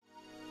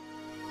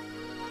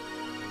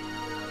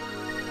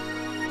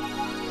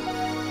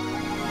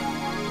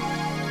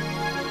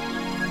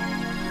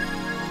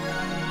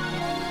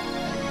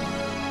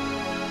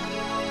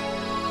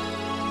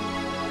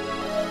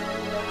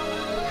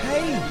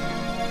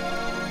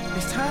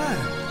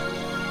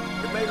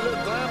time. It may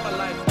look glamour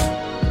like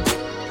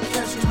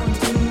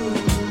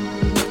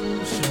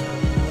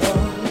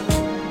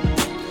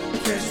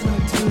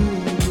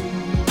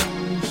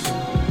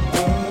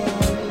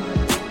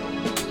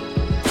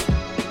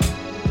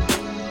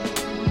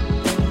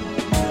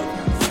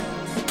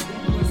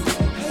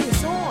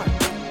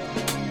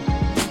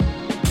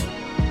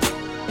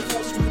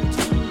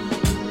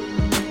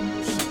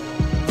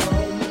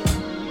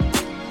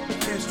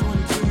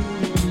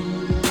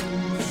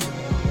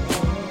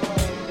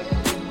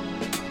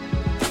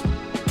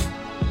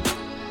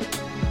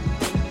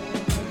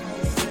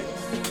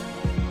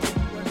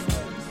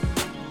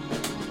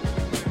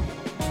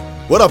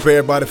What up,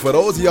 everybody? For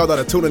those of y'all that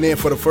are tuning in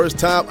for the first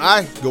time,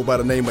 I go by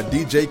the name of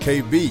DJ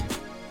KB,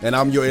 and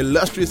I'm your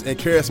illustrious and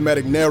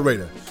charismatic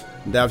narrator.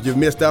 Now, if you've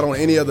missed out on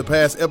any of the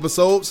past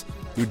episodes,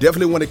 you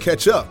definitely want to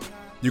catch up.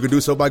 You can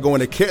do so by going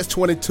to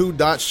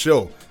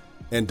catch22.show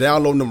and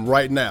downloading them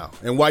right now.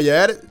 And while you're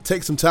at it,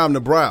 take some time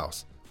to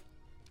browse.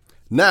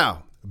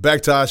 Now,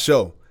 back to our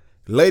show.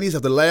 Ladies,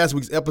 after last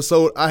week's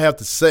episode, I have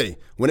to say,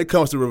 when it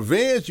comes to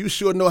revenge, you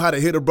sure know how to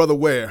hit a brother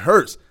where it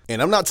hurts.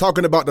 And I'm not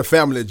talking about the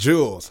family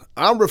jewels.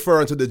 I'm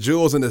referring to the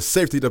jewels in the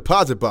safety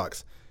deposit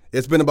box.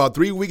 It's been about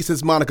 3 weeks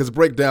since Monica's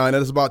breakdown, and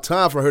it's about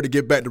time for her to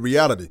get back to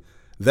reality.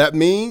 That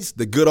means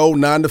the good old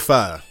 9 to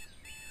 5.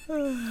 I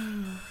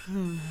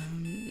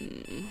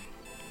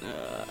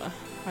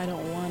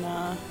don't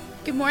wanna.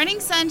 Good morning,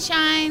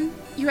 sunshine.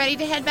 You ready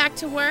to head back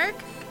to work?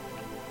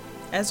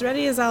 As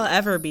ready as I'll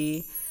ever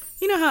be.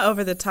 You know how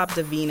over the top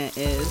Davina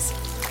is.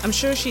 I'm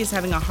sure she's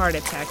having a heart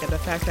attack at the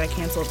fact that I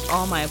canceled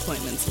all my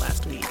appointments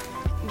last week.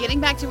 Getting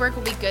back to work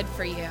will be good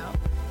for you.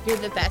 You're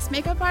the best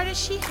makeup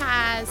artist she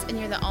has, and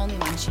you're the only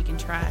one she can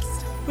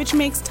trust. Which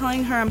makes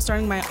telling her I'm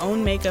starting my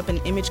own makeup and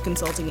image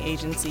consulting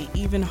agency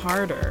even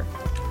harder.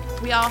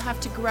 We all have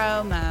to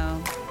grow,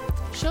 Mo.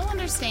 She'll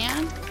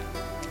understand.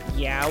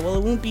 Yeah, well,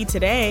 it won't be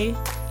today.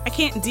 I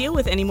can't deal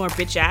with any more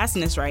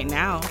bitch-assness right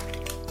now.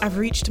 I've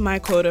reached my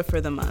quota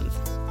for the month.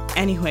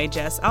 Anyway,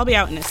 Jess, I'll be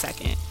out in a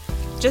second.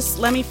 Just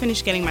let me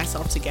finish getting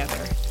myself together.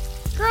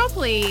 Girl,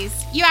 please.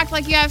 You act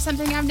like you have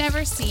something I've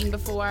never seen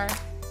before.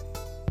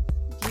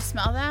 Do you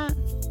smell that?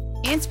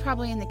 Ant's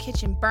probably in the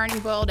kitchen burning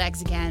boiled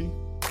eggs again.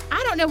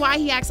 I don't know why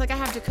he acts like I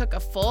have to cook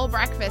a full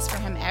breakfast for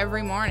him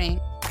every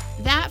morning.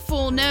 That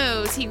fool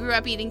knows he grew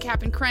up eating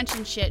Cap'n Crunch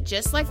and shit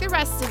just like the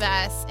rest of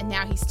us, and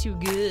now he's too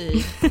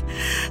good.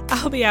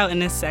 I'll be out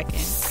in a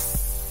second.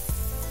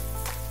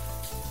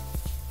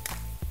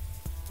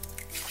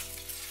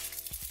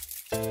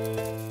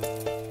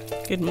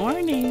 Good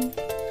morning.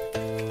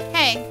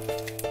 Hey,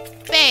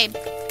 babe.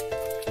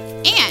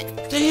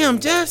 Aunt. Damn,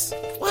 Jess.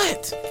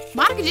 What?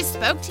 Monica just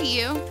spoke to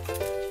you.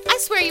 I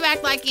swear you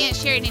act like Aunt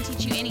Sherry didn't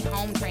teach you any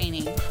home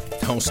training.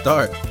 Don't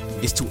start.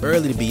 It's too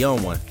early to be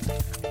on one.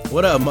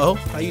 What up, Mo?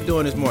 How you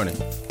doing this morning?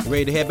 You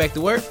ready to head back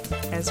to work?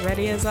 As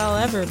ready as I'll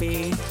ever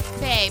be.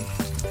 Babe,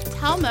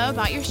 tell Mo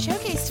about your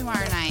showcase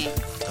tomorrow night.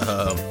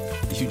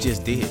 You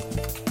just did.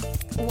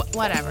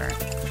 Whatever.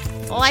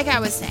 Like I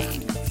was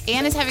saying,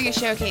 Ann is having a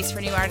showcase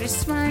for new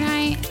artists tomorrow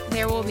night.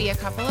 There will be a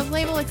couple of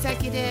label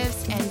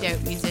executives and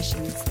dope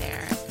musicians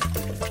there.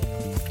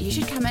 You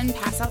should come in and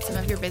pass out some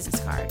of your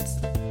business cards.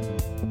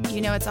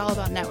 You know it's all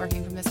about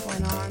networking from this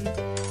point on.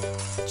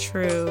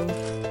 True.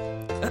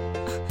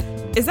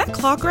 Is that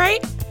clock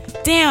right?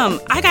 Damn,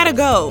 I gotta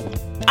go.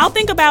 I'll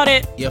think about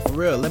it. Yeah, for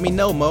real. Let me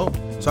know, Mo,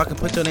 so I can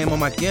put your name on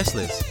my guest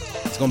list.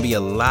 It's gonna be a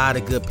lot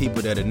of good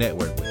people there to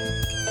network with.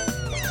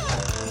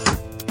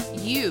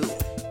 You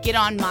get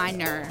on my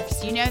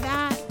nerves. You know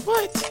that?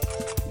 What?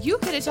 You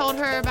could have told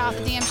her about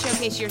the damn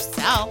showcase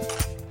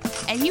yourself.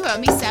 And you owe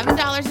me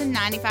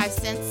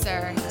 $7.95,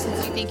 sir,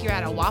 since you think you're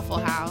at a Waffle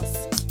House.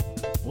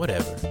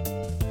 Whatever.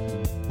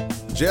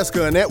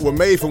 Jessica and Ant were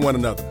made for one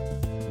another.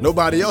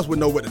 Nobody else would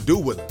know what to do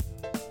with her.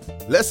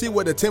 Let's see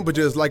what the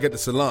temperature is like at the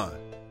salon.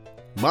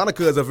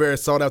 Monica is a very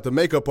sought-after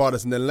makeup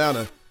artist in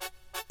Atlanta,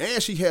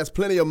 and she has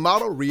plenty of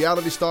model,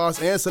 reality stars,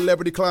 and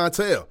celebrity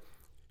clientele.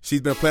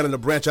 She's been planning to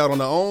branch out on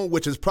her own,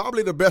 which is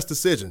probably the best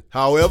decision.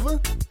 However,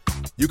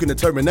 you can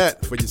determine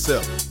that for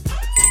yourself.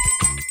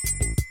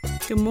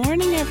 Good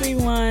morning,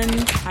 everyone.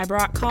 I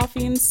brought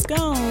coffee and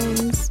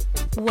scones.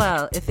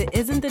 Well, if it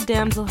isn't the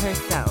damsel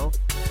herself.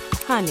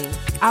 Honey,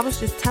 I was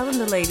just telling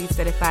the ladies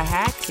that if I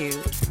had to,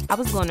 I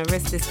was going to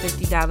risk this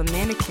 $50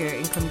 manicure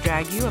and come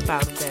drag you up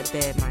out of that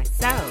bed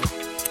myself.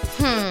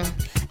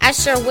 I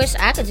sure wish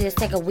I could just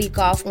take a week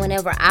off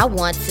whenever I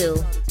want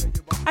to.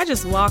 I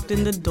just walked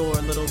in the door,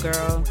 little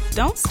girl.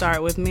 Don't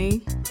start with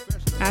me.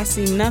 I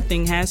see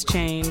nothing has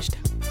changed.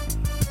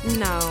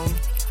 No,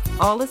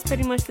 all is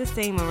pretty much the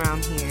same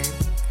around here.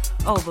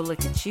 Oh, but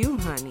look at you,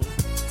 honey.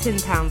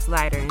 10 pounds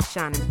lighter and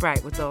shining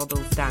bright with all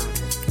those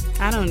diamonds.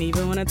 I don't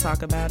even want to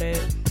talk about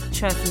it.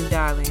 Trust me,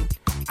 darling.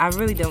 I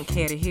really don't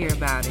care to hear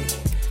about it.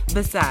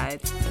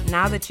 Besides,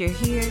 now that you're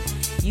here,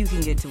 you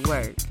can get to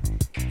work.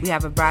 We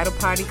have a bridal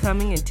party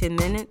coming in 10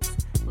 minutes.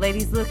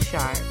 Ladies, look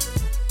sharp.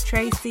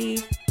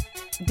 Tracy,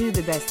 do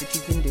the best that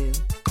you can do.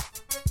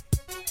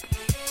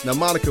 Now,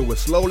 Monica was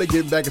slowly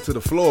getting back into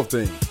the flow of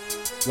things.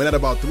 when at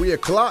about 3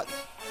 o'clock,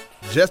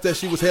 just as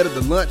she was headed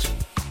to lunch,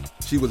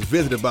 she was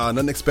visited by an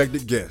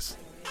unexpected guest.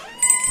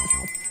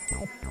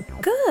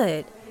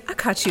 Good. I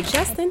caught you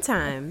just in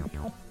time.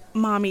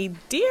 Mommy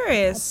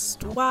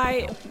dearest,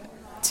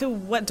 to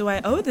what do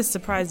I owe this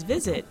surprise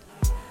visit?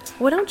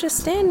 Well, don't just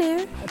stand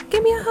there.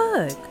 Give me a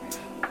hug.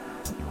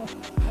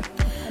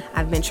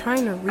 I've been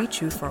trying to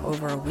reach you for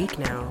over a week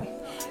now.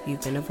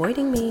 You've been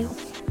avoiding me.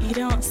 You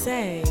don't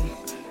say.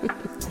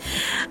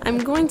 I'm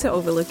going to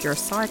overlook your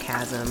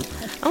sarcasm,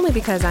 only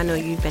because I know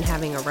you've been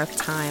having a rough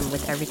time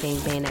with everything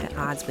being at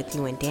odds with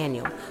you and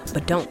Daniel,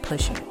 but don't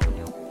push it.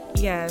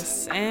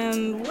 Yes,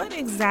 and what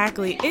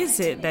exactly is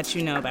it that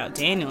you know about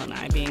Daniel and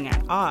I being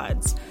at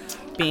odds?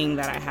 Being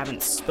that I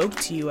haven't spoke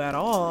to you at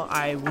all,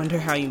 I wonder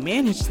how you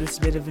managed this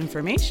bit of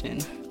information.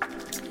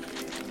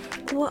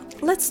 Well,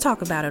 let's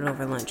talk about it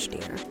over lunch,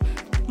 dear.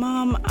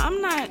 Mom,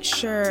 I'm not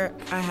sure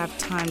I have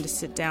time to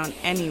sit down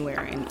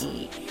anywhere and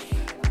eat.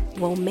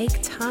 Well,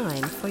 make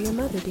time for your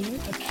mother, dear.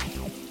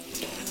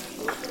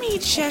 Let me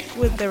check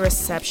with the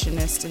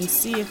receptionist and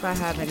see if I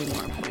have any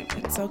more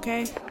appointments,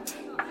 okay?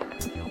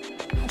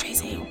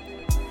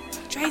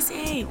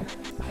 Tracy!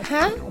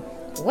 Huh?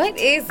 What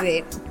is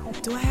it?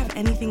 Do I have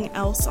anything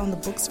else on the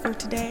books for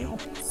today?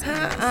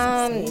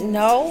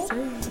 No.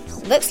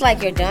 Looks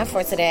like you're done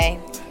for today.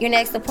 Your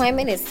next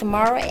appointment is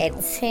tomorrow at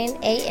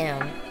 10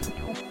 a.m.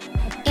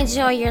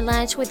 Enjoy your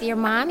lunch with your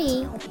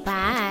mommy.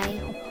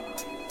 Bye.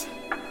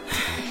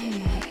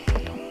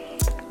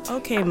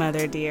 Okay,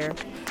 mother dear.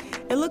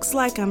 It looks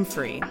like I'm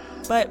free,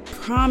 but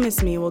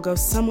promise me we'll go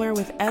somewhere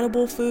with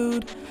edible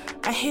food.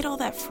 I hate all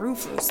that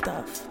frou-frou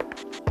stuff.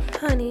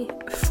 Honey,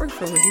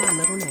 frou-frou is my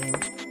middle name.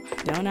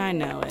 Don't I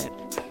know it?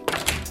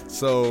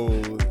 So,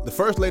 the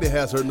First Lady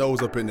has her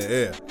nose up in the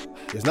air.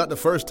 It's not the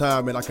first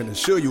time, and I can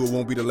assure you it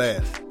won't be the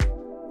last.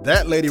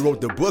 That lady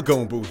wrote the book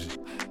on bougie.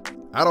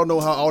 I don't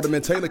know how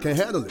Alderman Taylor can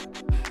handle it.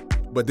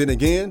 But then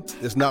again,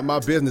 it's not my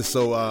business,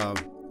 so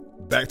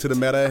back to the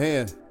matter at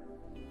hand.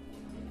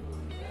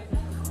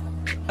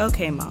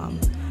 Okay, Mom.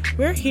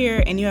 We're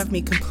here and you have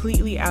me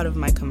completely out of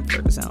my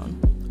comfort zone.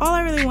 All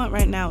I really want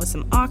right now is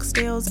some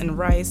oxtails and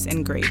rice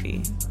and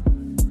gravy.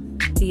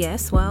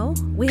 Yes, well,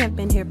 we have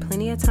been here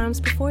plenty of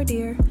times before,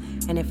 dear.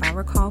 And if I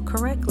recall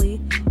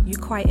correctly, you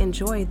quite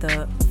enjoy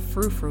the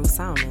frou-frou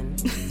salmon.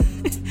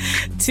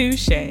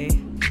 Touche.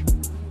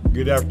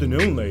 Good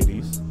afternoon,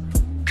 ladies.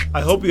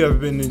 I hope you have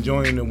been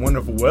enjoying the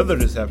wonderful weather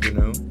this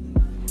afternoon.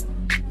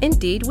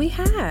 Indeed, we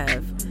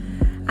have.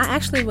 I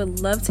actually would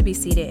love to be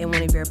seated in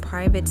one of your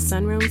private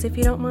sunrooms if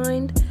you don't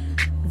mind.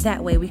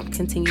 That way we can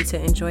continue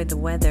to enjoy the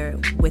weather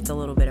with a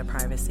little bit of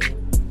privacy.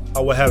 I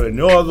will have it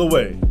no other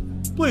way.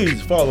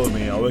 Please follow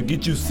me. I will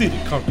get you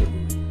seated comfortably.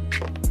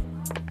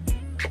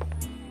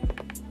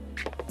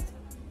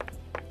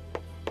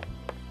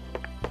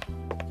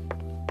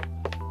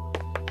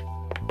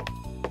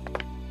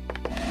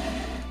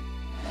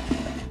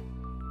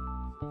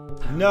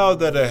 Now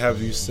that I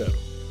have you settled,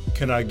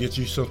 can I get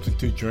you something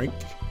to drink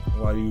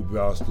while you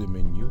browse the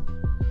menu?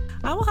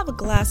 I will have a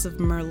glass of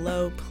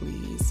Merlot,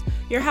 please.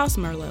 Your house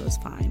Merlot is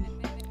fine.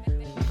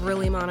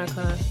 Really,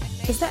 Monica?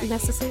 Is that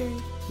necessary?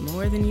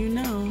 More than you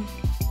know.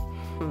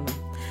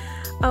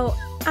 Oh,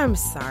 I'm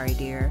sorry,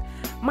 dear.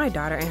 My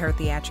daughter and her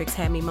theatrics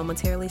had me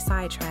momentarily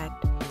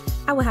sidetracked.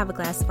 I will have a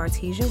glass of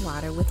artesian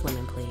water with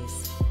lemon,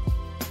 please.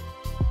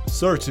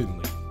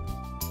 Certainly.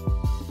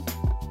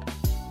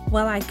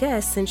 Well, I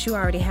guess since you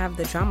already have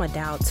the drama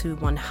dialed to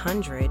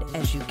 100,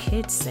 as you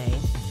kids say,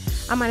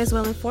 I might as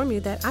well inform you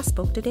that I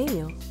spoke to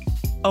Daniel.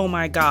 Oh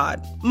my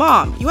God.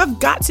 Mom, you have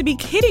got to be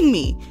kidding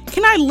me.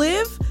 Can I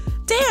live?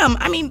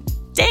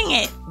 Dang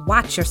it.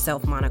 Watch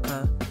yourself,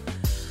 Monica.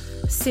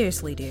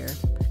 Seriously, dear,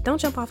 don't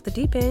jump off the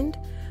deep end.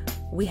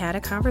 We had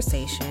a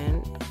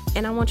conversation,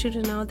 and I want you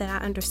to know that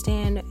I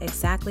understand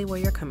exactly where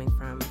you're coming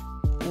from.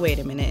 Wait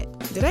a minute.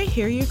 Did I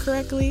hear you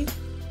correctly?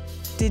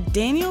 Did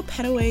Daniel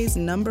Petaway's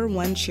 #1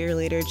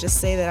 cheerleader just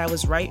say that I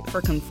was right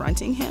for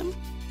confronting him?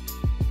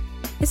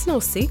 It's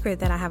no secret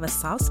that I have a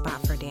soft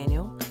spot for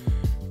Daniel,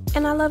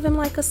 and I love him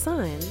like a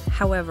son.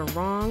 However,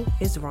 wrong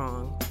is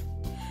wrong.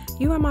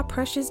 You are my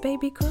precious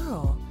baby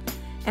girl,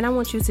 and I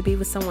want you to be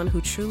with someone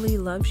who truly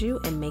loves you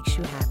and makes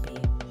you happy.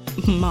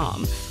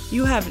 Mom,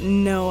 you have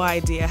no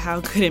idea how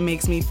good it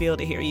makes me feel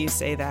to hear you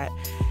say that.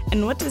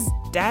 And what does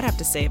Dad have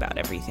to say about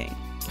everything?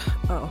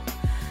 Oh,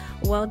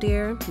 well,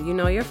 dear, you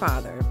know your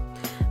father.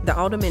 The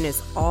alderman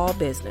is all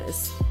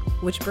business,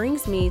 which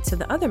brings me to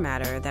the other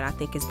matter that I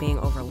think is being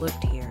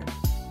overlooked here.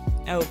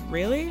 Oh,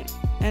 really?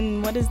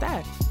 And what is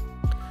that?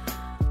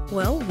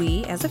 Well,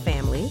 we, as a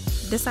family,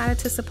 decided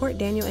to support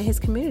Daniel in his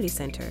community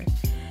center.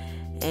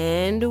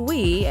 And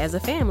we, as a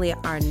family,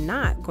 are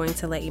not going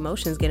to let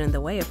emotions get in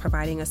the way of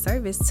providing a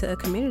service to a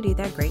community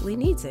that greatly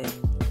needs it.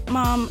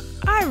 Mom,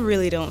 I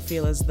really don't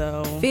feel as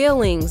though...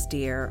 Feelings,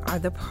 dear, are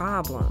the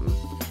problem.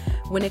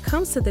 When it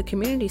comes to the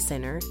community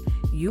center,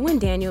 you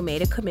and Daniel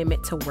made a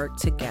commitment to work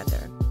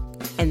together.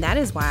 And that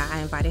is why I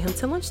invited him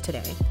to lunch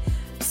today.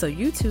 So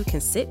you two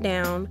can sit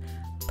down,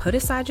 put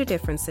aside your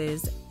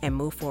differences, and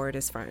move forward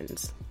as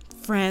friends.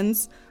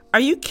 Friends? Are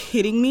you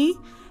kidding me?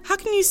 How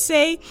can you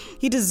say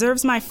he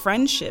deserves my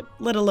friendship,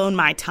 let alone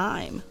my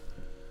time?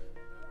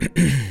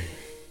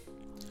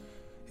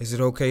 Is it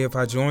okay if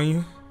I join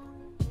you?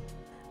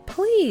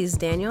 Please,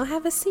 Daniel,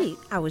 have a seat.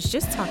 I was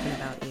just talking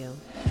about you.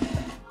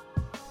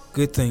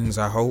 Good things,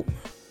 I hope.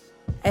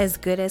 As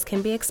good as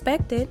can be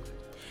expected.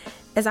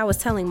 As I was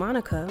telling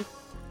Monica,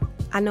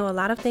 I know a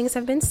lot of things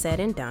have been said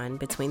and done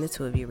between the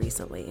two of you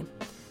recently.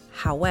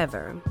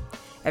 However,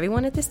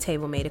 everyone at this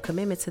table made a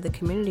commitment to the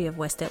community of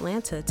West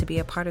Atlanta to be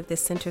a part of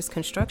this center's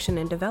construction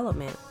and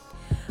development.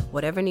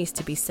 Whatever needs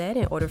to be said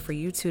in order for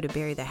you two to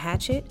bury the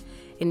hatchet,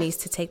 it needs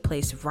to take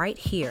place right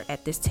here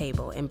at this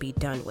table and be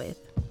done with.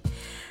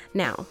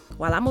 Now,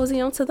 while I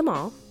mosey on to the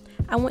mall,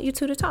 I want you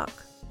two to talk.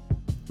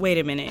 Wait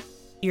a minute.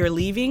 You're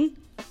leaving?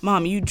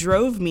 Mom, you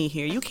drove me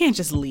here. You can't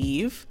just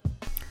leave.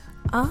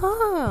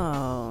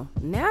 Oh,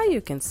 now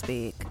you can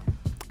speak.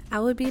 I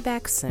will be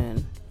back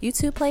soon. You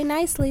two play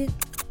nicely.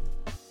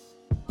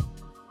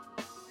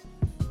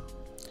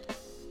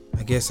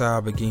 I guess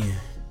I'll begin.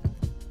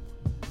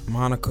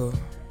 Monica,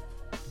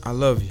 I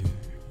love you.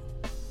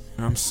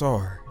 And I'm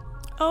sorry.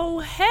 Oh,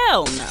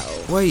 hell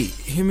no. Wait,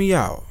 hear me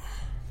out.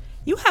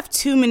 You have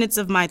 2 minutes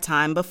of my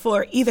time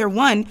before either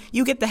 1,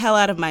 you get the hell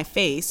out of my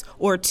face,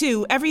 or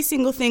 2, every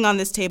single thing on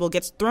this table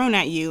gets thrown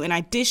at you and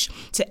I dish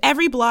to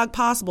every blog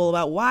possible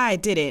about why I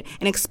did it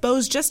and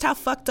expose just how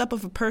fucked up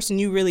of a person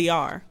you really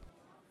are.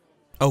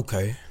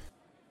 Okay.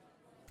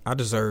 I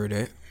deserve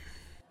that.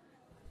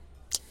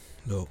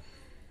 Look,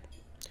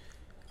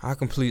 I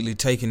completely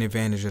taken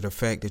advantage of the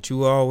fact that you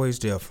were always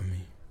there for me.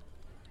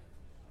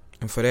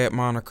 And for that,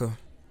 Monica,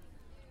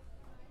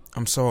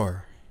 I'm sorry.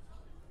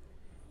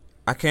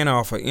 I can't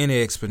offer any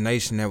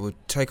explanation that would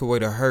take away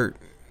the hurt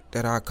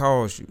that I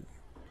caused you.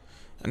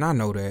 And I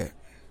know that.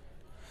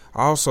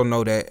 I also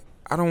know that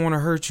I don't want to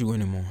hurt you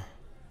anymore.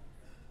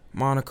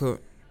 Monica,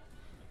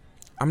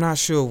 I'm not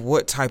sure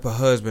what type of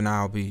husband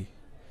I'll be.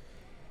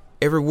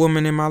 Every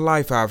woman in my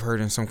life I've hurt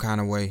in some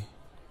kind of way.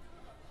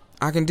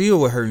 I can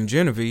deal with hurting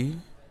Genevieve,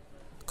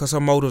 because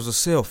her motives are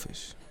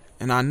selfish,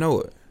 and I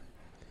know it.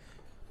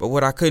 But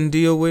what I couldn't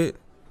deal with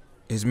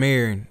is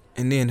marrying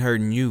and then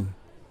hurting you.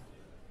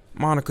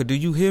 Monica, do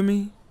you hear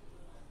me?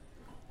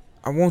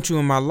 I want you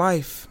in my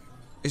life.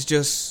 It's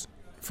just,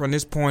 from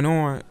this point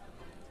on,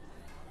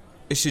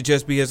 it should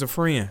just be as a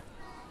friend.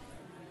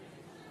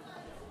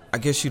 I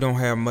guess you don't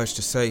have much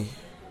to say.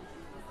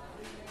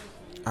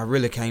 I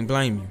really can't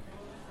blame you.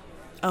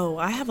 Oh,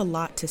 I have a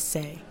lot to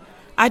say.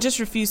 I just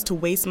refuse to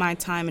waste my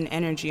time and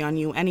energy on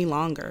you any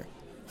longer.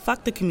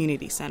 Fuck the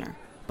community center.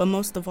 But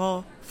most of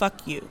all,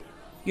 fuck you.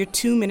 Your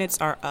 2 minutes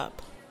are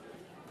up.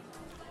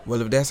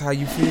 Well, if that's how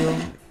you feel,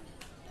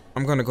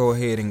 I'm gonna go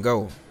ahead and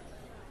go.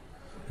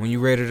 When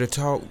you're ready to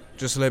talk,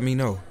 just let me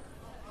know.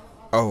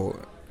 Oh,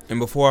 and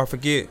before I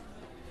forget,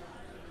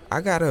 I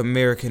got an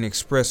American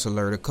Express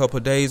alert a couple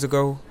days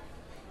ago.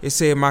 It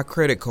said my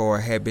credit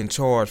card had been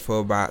charged for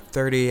about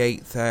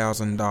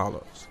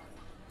 $38,000.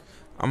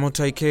 I'm gonna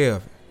take care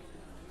of it.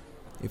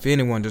 If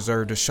anyone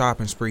deserved a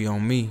shopping spree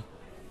on me,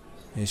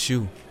 it's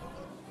you.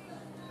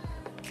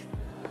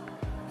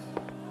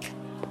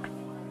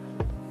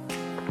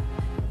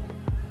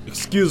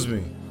 Excuse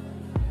me.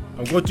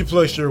 I'm going to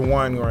place your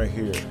wine right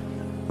here.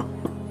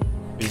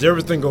 Is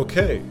everything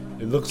okay?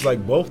 It looks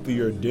like both of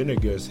your dinner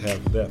guests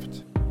have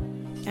left.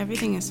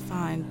 Everything is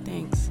fine,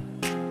 thanks.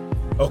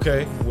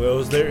 Okay, well,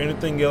 is there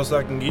anything else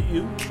I can get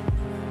you?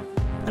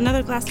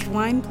 Another glass of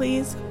wine,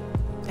 please.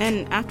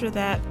 And after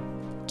that,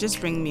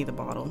 just bring me the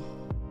bottle.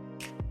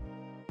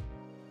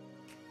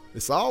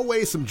 It's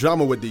always some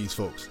drama with these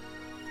folks.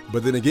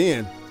 But then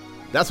again,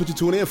 that's what you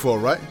tune in for,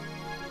 right?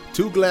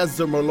 2 glasses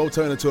of Merlot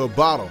turned into a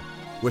bottle,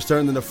 which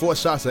turned into 4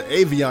 shots of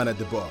Avion at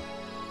the bar.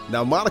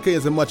 Now, Monica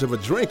isn't much of a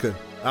drinker.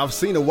 I've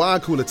seen a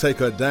wine cooler take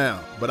her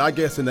down, but I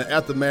guess in the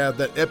aftermath of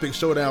that epic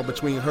showdown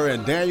between her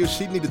and Daniel,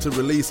 she needed to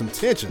release some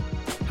tension.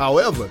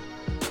 However,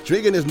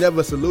 drinking is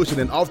never a solution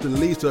and often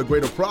leads to a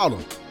greater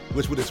problem,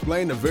 which would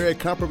explain the very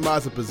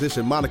compromising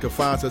position Monica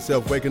finds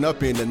herself waking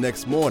up in the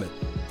next morning.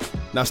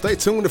 Now stay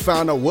tuned to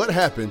find out what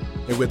happened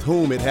and with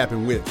whom it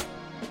happened with.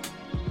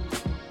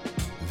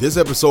 This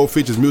episode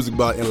features music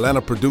by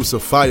Atlanta producer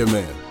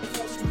Fireman.